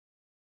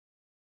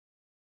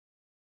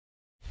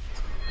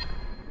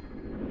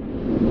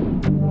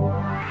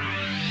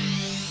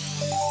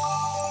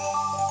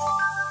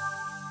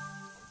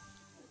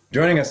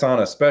Joining us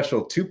on a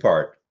special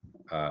two-part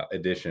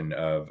edition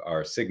of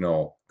our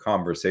Signal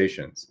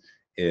Conversations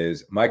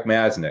is Mike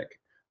Masnick,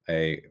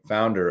 a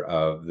founder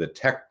of the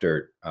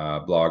Techdirt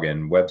blog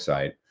and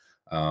website,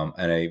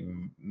 and a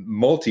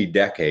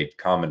multi-decade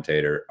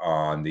commentator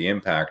on the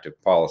impact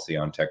of policy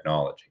on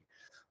technology.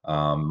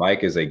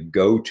 Mike is a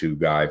go-to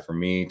guy for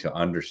me to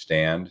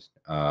understand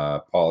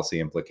policy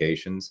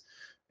implications,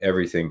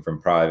 everything from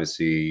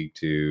privacy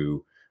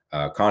to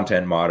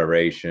content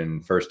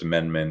moderation, First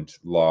Amendment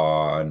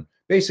law, and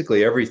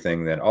basically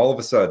everything that all of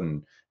a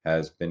sudden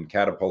has been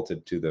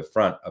catapulted to the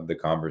front of the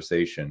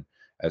conversation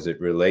as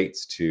it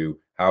relates to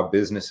how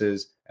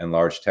businesses and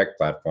large tech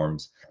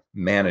platforms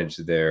manage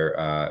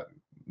their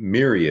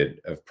myriad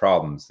of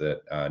problems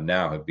that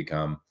now have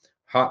become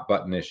hot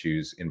button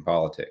issues in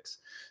politics.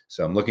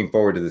 So I'm looking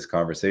forward to this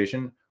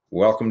conversation.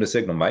 Welcome to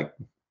Signal, Mike.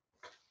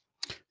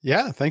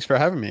 Yeah, thanks for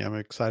having me. I'm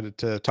excited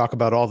to talk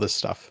about all this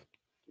stuff.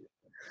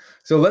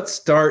 So let's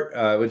start,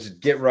 we'll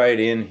just get right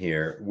in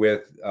here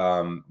with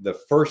the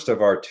first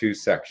of our two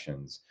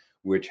sections,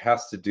 which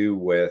has to do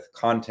with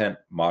content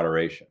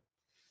moderation.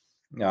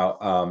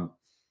 Now,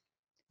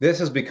 this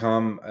has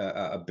become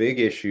a big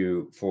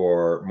issue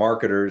for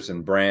marketers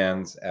and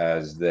brands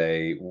as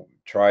they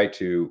try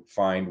to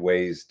find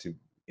ways to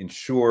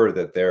ensure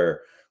that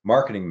their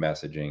marketing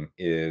messaging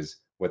is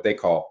what they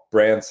call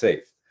brand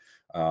safe.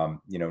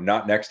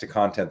 Not next to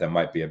content that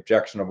might be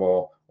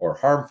objectionable or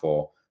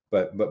harmful,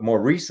 but more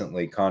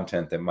recently,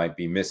 content that might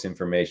be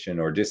misinformation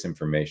or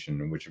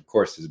disinformation, which of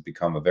course has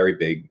become a very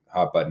big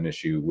hot button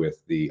issue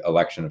with the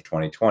election of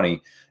 2020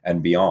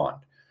 and beyond.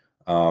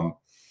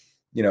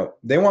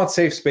 They want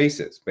safe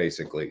spaces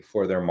basically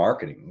for their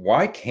marketing.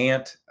 Why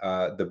can't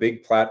the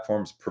big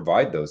platforms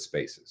provide those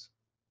spaces?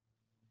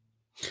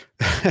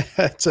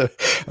 That's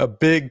a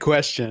big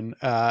question.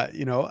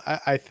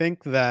 I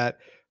think that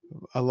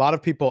a lot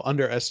of people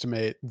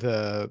underestimate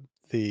the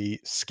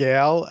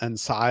scale and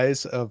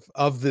size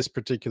of this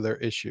particular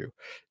issue.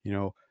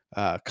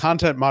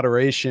 Content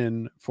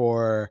moderation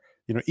for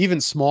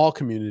even small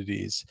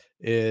communities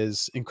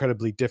is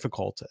incredibly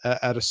difficult.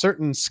 At a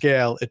certain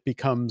scale, it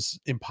becomes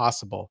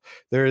impossible.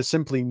 There is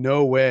simply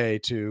no way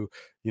to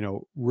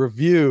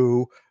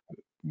review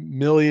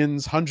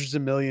millions, hundreds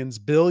of millions,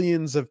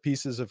 billions of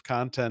pieces of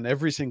content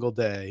every single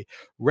day,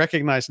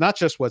 recognize not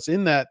just what's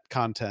in that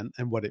content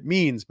and what it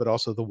means, but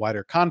also the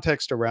wider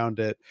context around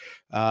it,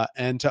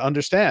 and to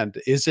understand,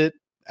 is it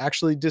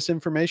actually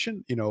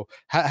disinformation?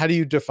 How do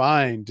you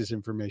define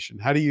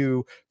disinformation? How do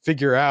you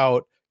figure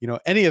out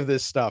any of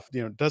this stuff?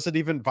 Does it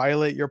even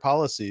violate your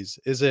policies?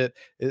 Does it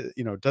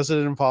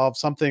involve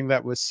something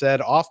that was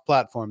said off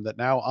platform that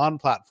now on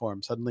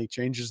platform suddenly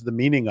changes the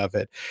meaning of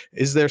it?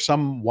 Is there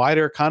some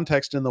wider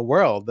context in the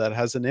world that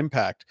has an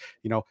impact?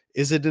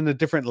 Is it in a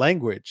different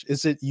language?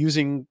 Is it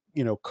using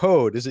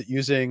code? Is it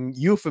using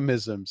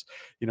euphemisms?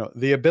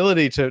 The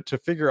ability to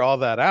figure all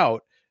that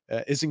out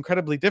is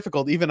incredibly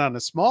difficult, even on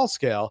a small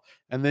scale.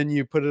 And then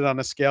you put it on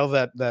a scale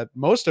that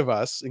most of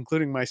us,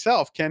 including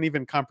myself, can't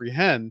even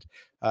comprehend.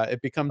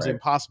 It becomes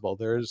impossible.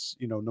 There's,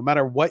 no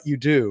matter what you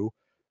do,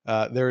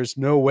 there is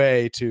no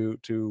way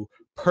to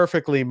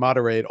perfectly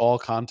moderate all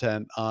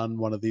content on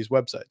one of these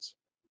websites.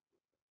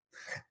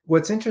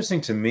 What's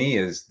interesting to me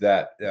is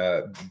that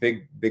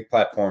big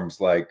platforms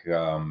like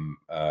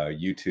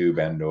YouTube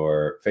and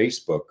or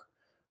Facebook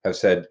have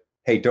said,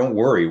 hey, don't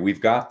worry, we've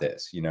got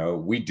this.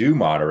 We do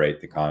moderate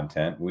the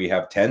content. We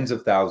have tens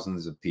of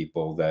thousands of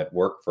people that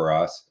work for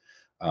us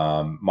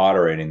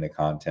moderating the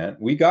content.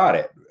 We got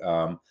it.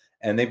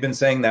 And they've been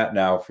saying that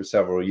now for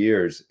several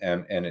years.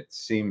 And it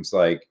seems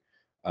like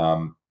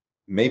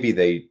maybe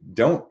they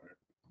don't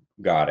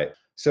got it.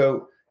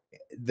 So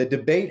the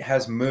debate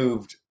has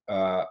moved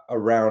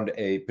around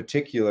a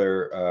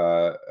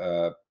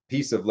particular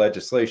piece of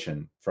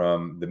legislation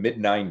from the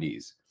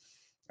mid-90s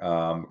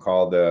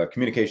called the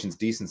Communications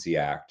Decency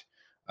Act,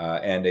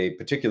 and a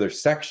particular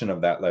section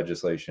of that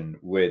legislation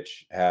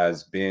which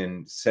has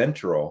been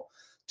central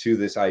to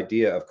this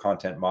idea of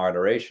content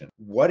moderation.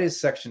 What is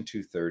Section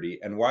 230,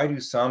 and why do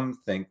some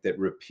think that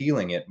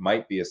repealing it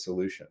might be a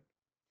solution?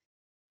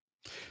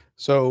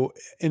 So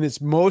in its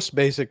most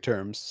basic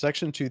terms,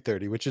 Section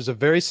 230, which is a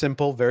very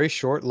simple, very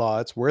short law,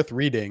 it's worth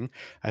reading.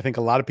 I think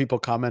a lot of people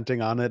commenting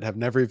on it have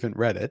never even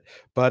read it.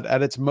 But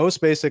at its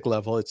most basic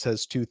level, it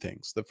says two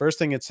things. The first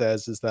thing it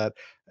says is that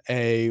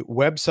a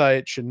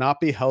website should not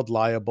be held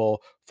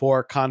liable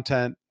for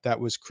content that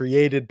was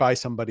created by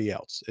somebody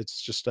else.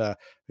 It's just a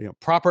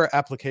proper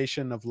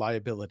application of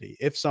liability.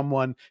 If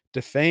someone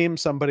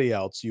defames somebody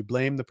else, you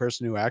blame the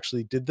person who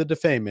actually did the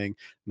defaming,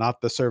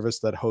 not the service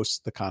that hosts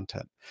the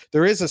content.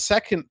 There is a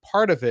second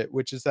part of it,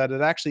 which is that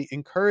it actually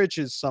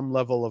encourages some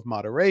level of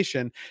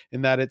moderation,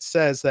 in that it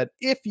says that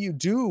if you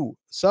do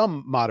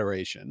some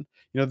moderation,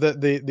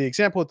 the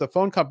example with the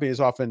phone company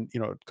is often,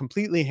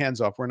 completely hands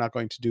off. We're not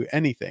going to do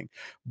anything.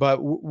 But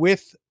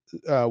with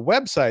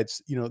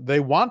websites, they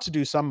want to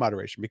do some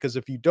moderation, because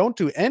if you don't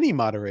do any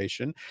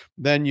moderation,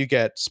 then you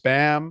get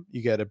spam,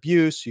 you get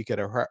abuse, you get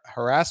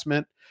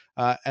harassment.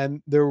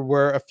 And there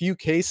were a few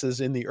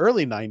cases in the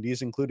early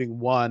 90s, including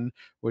one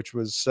which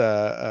was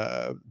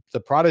the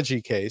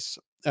Prodigy case,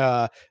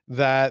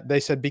 that they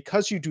said,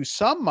 because you do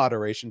some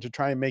moderation to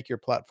try and make your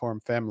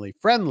platform family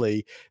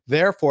friendly,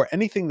 therefore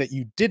anything that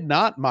you did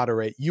not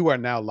moderate, you are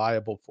now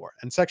liable for.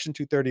 And Section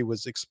 230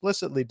 was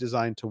explicitly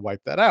designed to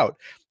wipe that out,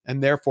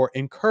 and therefore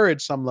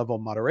encourage some level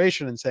of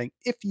moderation, and saying,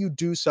 if you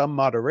do some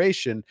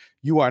moderation,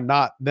 you are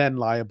not then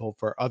liable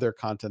for other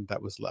content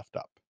that was left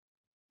up.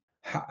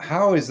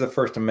 How is the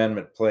First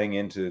Amendment playing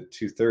into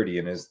 230,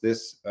 and is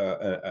this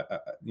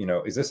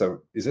is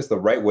this the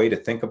right way to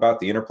think about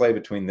the interplay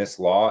between this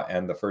law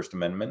and the First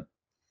Amendment?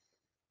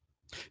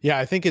 Yeah,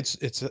 I think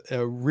it's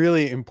a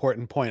really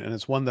important point, and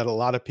it's one that a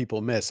lot of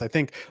people miss. I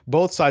think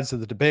both sides of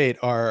the debate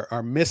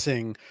are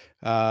missing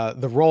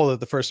the role that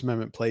the First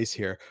Amendment plays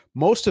here.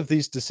 Most of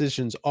these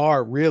decisions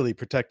are really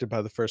protected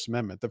by the First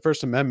Amendment. The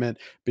First Amendment,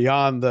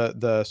 beyond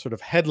the sort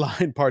of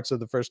headline parts of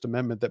the First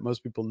Amendment that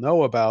most people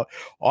know about,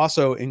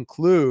 also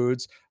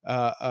includes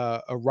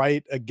a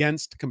right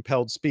against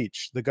compelled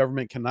speech. The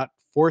government cannot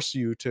force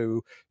you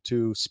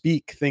to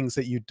speak things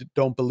that you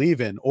don't believe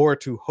in, or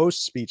to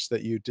host speech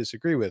that you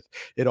disagree with.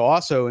 It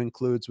also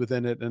includes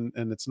within it, and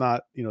it's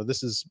not,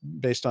 this is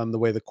based on the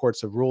way the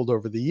courts have ruled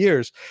over the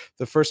years,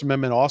 the First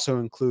Amendment also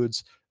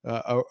includes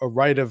a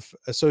right of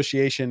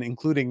association,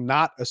 including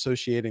not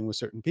associating with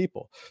certain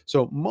people.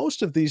 So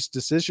most of these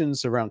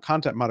decisions around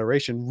content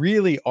moderation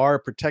really are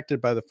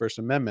protected by the First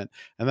Amendment,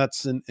 and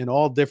that's in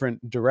all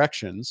different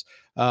directions.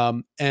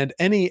 And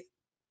any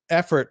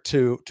effort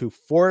to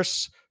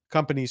force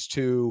companies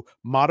to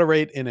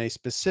moderate in a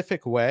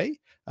specific way,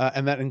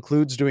 and that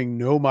includes doing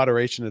no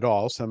moderation at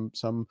all.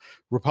 Some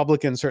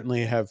Republicans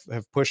certainly have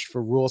pushed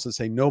for rules that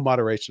say no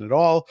moderation at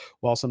all,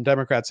 while some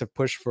Democrats have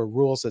pushed for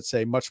rules that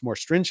say much more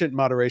stringent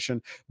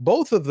moderation.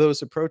 Both of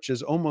those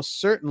approaches almost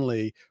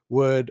certainly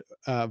would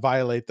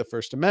violate the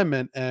First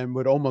Amendment, and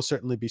would almost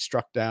certainly be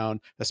struck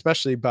down,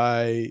 especially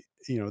by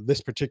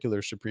this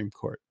particular Supreme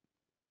Court.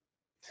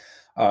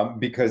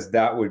 Because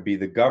that would be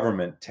the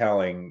government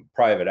telling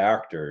private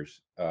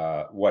actors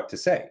what to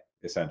say,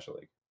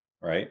 essentially,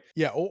 right?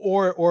 Yeah,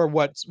 or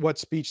what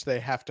speech they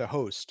have to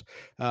host.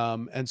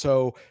 And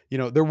so,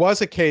 there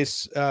was a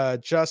case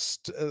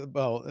just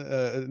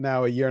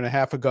now a year and a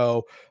half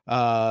ago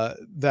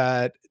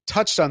that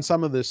touched on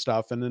some of this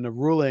stuff, and in a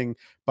ruling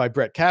by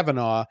Brett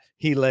Kavanaugh,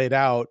 he laid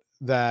out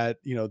that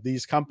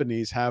these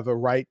companies have a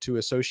right to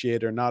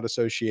associate or not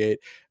associate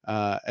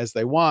as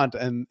they want,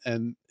 and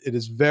it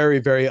is very,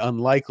 very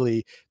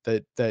unlikely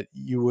that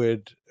you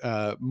would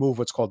move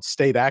what's called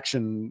state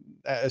action,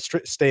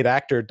 state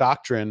actor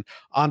doctrine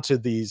onto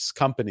these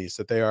companies.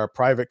 That they are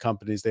private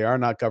companies, they are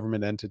not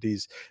government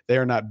entities, they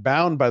are not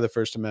bound by the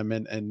First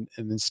Amendment, and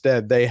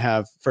instead they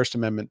have First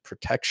Amendment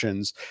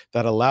protections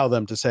that allow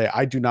them to say,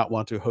 I do not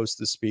want to host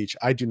this speech,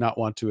 I do not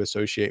want to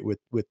associate with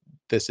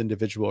this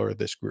individual or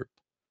this group.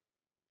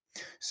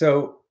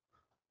 So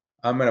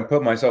I'm going to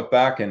put myself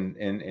back in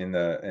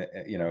the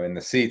in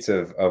the seats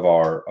of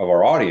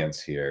our audience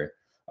here.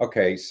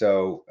 Okay,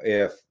 so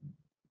if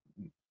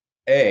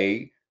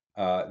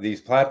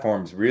these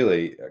platforms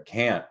really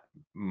can't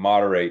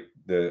moderate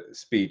the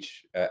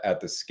speech at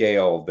the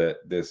scale that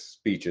this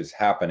speech is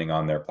happening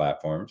on their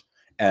platforms,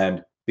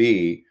 and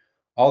B,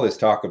 all this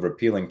talk of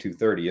repealing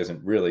 230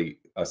 isn't really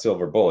a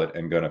silver bullet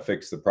and going to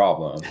fix the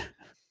problem.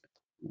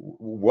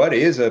 What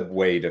is a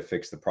way to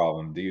fix the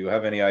problem? Do you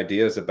have any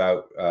ideas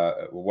about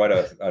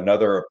what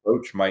another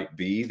approach might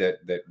be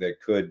that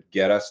could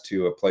get us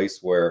to a place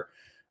where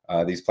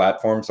these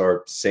platforms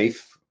are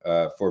safe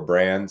for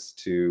brands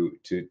to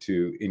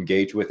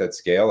engage with at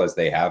scale, as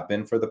they have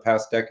been for the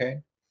past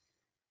decade?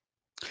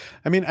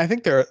 I mean, I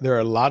think there are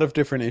a lot of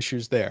different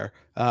issues there,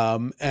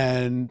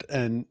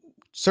 and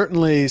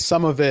certainly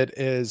some of it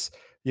is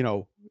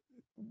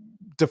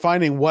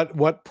defining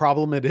what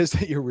problem it is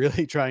that you're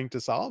really trying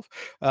to solve,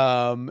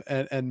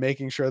 and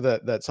making sure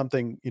that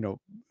something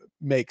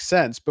makes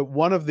sense. But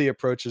one of the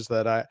approaches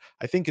that I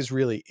think is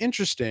really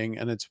interesting,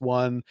 and it's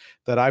one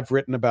that I've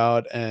written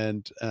about,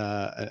 and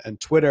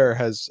Twitter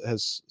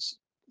has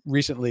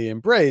recently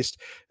embraced,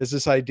 is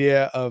this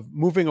idea of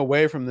moving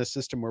away from this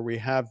system where we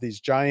have these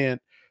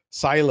giant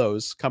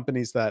silos,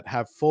 companies that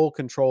have full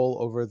control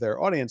over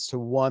their audience, to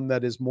one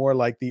that is more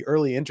like the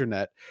early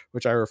internet,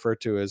 which I refer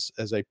to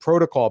as a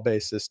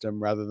protocol-based system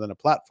rather than a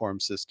platform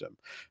system.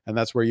 And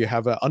that's where you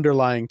have an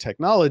underlying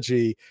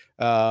technology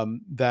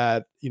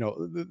that,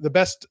 the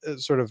best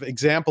sort of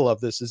example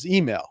of this is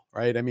email,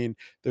 right? I mean,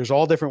 there's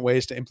all different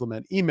ways to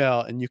implement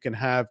email, and you can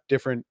have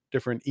different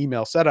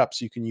email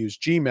setups. You can use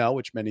Gmail,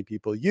 which many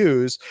people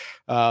use.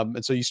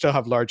 And so you still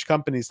have large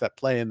companies that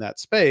play in that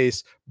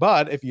space.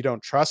 But if you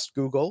don't trust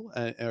Google,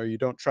 or you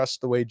don't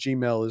trust the way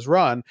Gmail is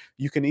run,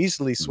 you can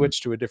easily switch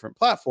to a different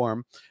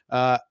platform.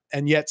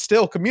 and yet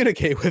still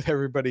communicate with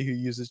everybody who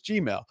uses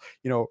Gmail.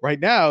 Right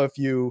now, if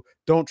you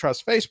don't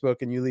trust Facebook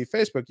and you leave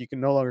Facebook, you can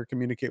no longer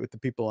communicate with the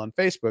people on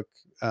Facebook.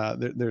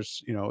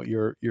 There's,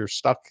 you're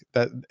stuck,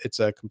 that it's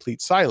a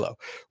complete silo.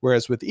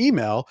 Whereas with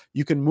email,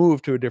 you can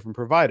move to a different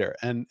provider,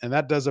 and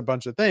that does a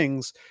bunch of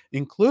things,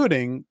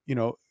 including,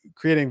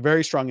 creating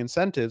very strong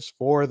incentives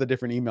for the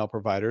different email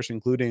providers,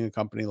 including a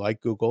company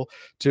like Google,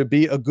 to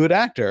be a good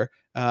actor,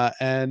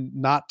 and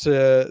not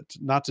to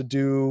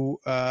do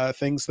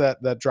things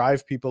that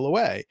drive people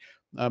away.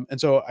 And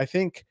so I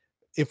think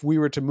if we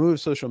were to move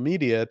social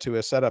media to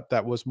a setup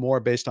that was more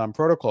based on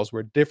protocols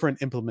where different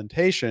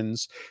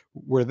implementations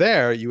were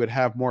there, you would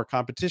have more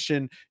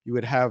competition, you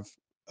would have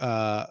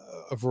a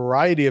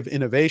variety of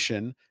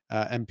innovation,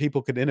 and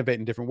people could innovate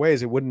in different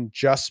ways. It wouldn't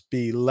just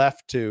be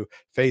left to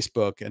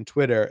Facebook and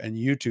Twitter and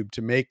YouTube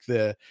to make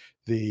the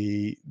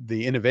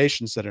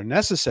innovations that are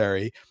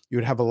necessary. You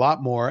would have a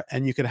lot more,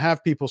 and you could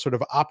have people sort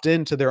of opt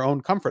into their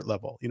own comfort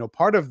level.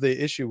 Part of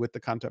the issue with the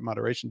content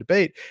moderation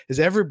debate is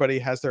everybody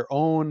has their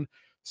own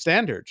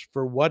standards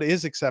for what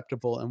is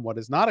acceptable and what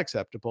is not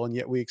acceptable, and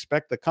yet we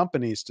expect the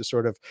companies to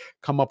sort of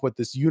come up with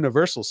this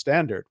universal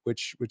standard,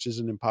 which is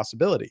an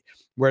impossibility.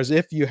 Whereas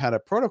if you had a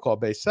protocol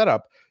based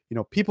setup,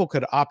 people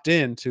could opt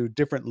in to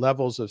different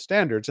levels of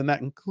standards, and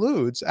that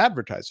includes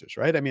advertisers,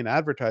 right? I mean,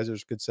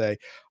 advertisers could say,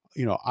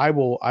 I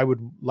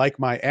would like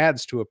my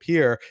ads to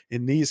appear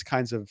in these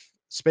kinds of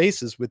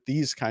spaces with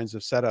these kinds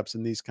of setups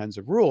and these kinds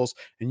of rules,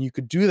 and you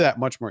could do that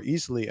much more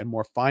easily and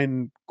more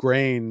fine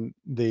grain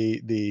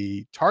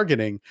the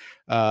targeting,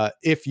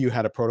 if you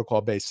had a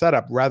protocol based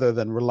setup rather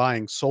than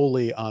relying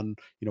solely on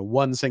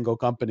one single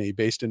company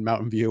based in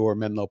Mountain View or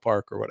Menlo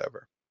Park or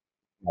whatever.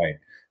 Right.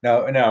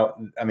 Now,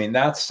 I mean,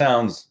 that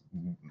sounds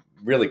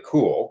really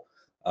cool,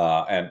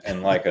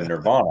 and like a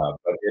nirvana,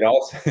 but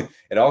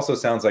it also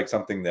sounds like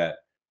something that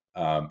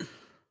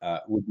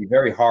would be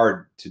very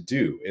hard to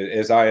do.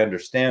 As I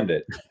understand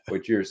it,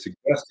 what you're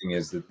suggesting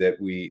is that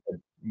we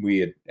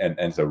and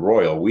it's a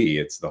royal we,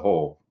 it's the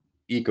whole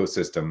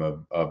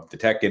ecosystem of the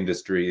tech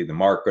industry, the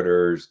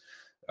marketers,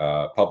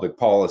 public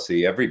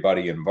policy,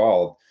 everybody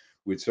involved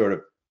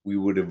we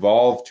would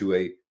evolve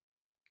to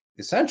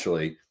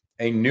essentially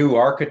a new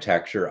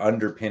architecture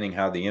underpinning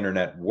how the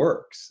internet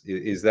works.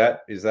 Is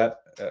that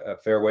a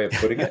fair way of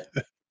putting it?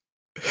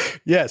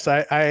 Yes,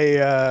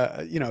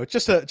 I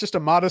just a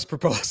modest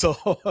proposal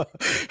to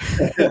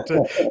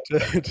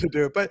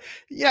do it, but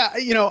yeah,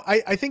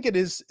 I think it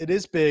is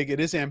big, it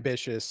is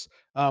ambitious,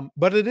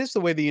 but it is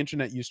the way the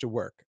internet used to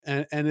work,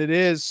 and it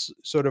is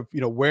sort of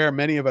where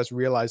many of us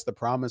realize the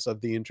promise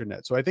of the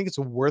internet. So I think it's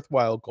a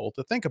worthwhile goal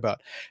to think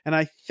about, and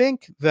I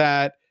think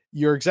that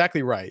you're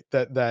exactly right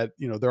that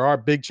there are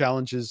big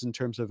challenges in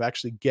terms of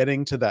actually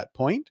getting to that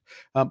point,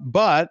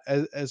 but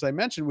as I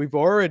mentioned, we've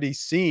already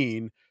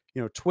seen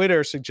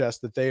Twitter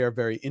suggests that they are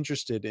very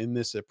interested in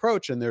this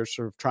approach, and they're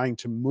sort of trying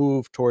to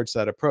move towards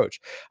that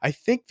approach. I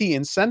think the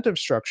incentive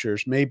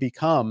structures may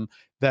become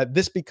that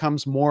this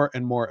becomes more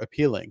and more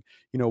appealing.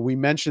 We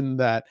mentioned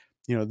that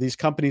these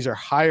companies are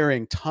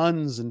hiring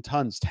tons and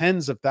tons,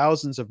 tens of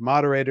thousands of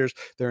moderators.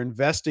 They're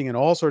investing in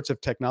all sorts of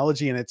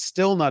technology, and it's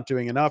still not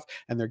doing enough.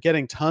 And they're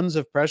getting tons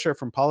of pressure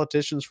from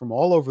politicians from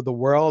all over the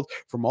world,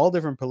 from all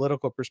different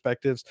political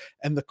perspectives.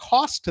 And the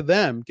cost to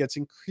them gets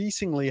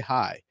increasingly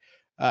high.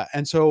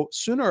 And so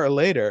sooner or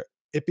later,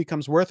 it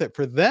becomes worth it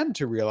for them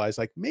to realize,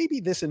 like,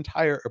 maybe this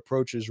entire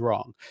approach is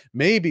wrong.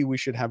 Maybe we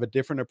should have a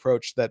different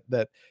approach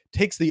that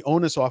takes the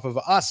onus off of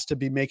us to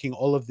be making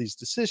all of these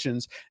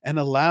decisions and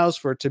allows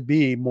for it to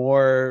be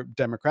more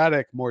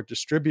democratic, more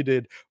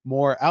distributed,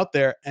 more out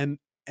there, and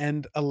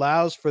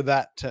allows for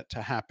that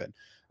to happen.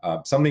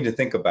 Something to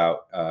think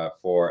about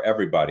for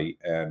everybody,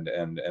 and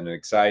an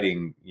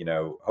exciting,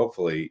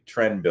 hopefully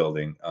trend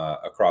building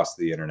across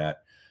the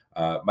internet.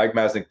 Mike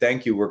Masnick,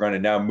 thank you. We're going to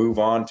now move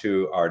on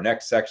to our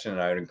next section,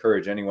 and I would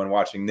encourage anyone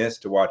watching this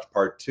to watch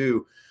part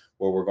 2,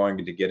 where we're going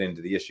to get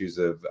into the issues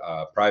of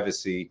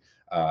privacy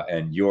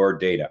and your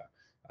data.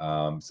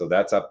 So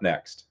that's up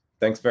next.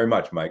 Thanks very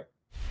much, Mike.